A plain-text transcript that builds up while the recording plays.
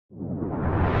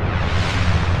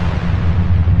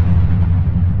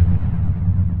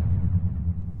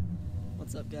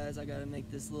guys, I gotta make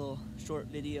this little short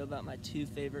video about my two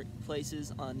favorite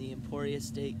places on the Emporia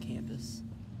State campus.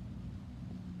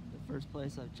 The first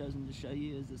place I've chosen to show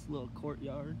you is this little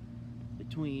courtyard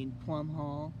between Plum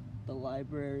Hall, the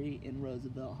library, and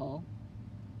Roosevelt Hall.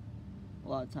 A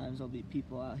lot of times there'll be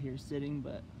people out here sitting,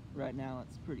 but right now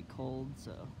it's pretty cold,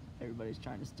 so everybody's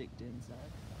trying to stick to inside.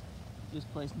 This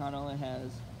place not only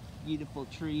has beautiful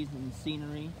trees and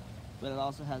scenery, but it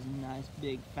also has a nice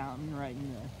big fountain right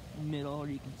in the middle where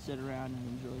you can sit around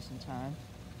and enjoy some time.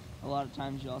 A lot of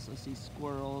times you also see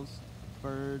squirrels,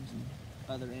 birds, and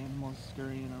other animals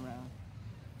scurrying around.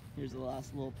 Here's the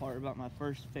last little part about my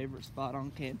first favorite spot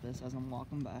on campus as I'm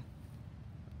walking by.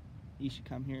 You should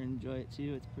come here and enjoy it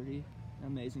too. It's a pretty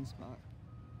amazing spot.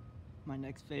 My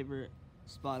next favorite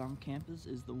spot on campus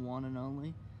is the one and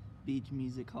only Beach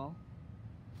Music Hall.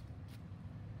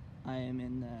 I am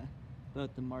in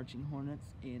both the Marching Hornets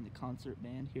and the concert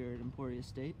band here at Emporia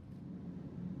State.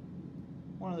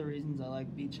 One of the reasons I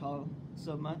like Beach Hall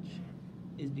so much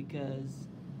is because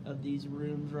of these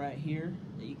rooms right here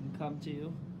that you can come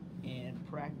to and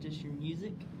practice your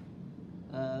music.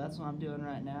 That's what I'm doing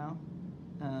right now.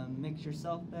 Makes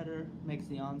yourself better, makes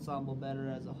the ensemble better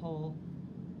as a whole,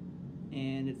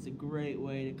 and it's a great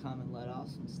way to come and let off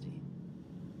some steam.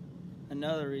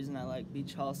 Another reason I like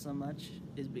Beach Hall so much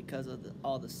is because of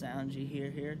all the sounds you hear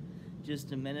here.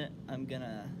 Just a minute, I'm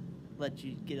gonna let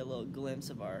you get a little glimpse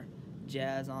of our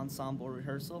jazz ensemble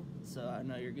rehearsal, so I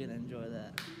know you're gonna enjoy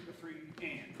that. 2, 3,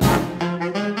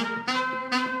 and...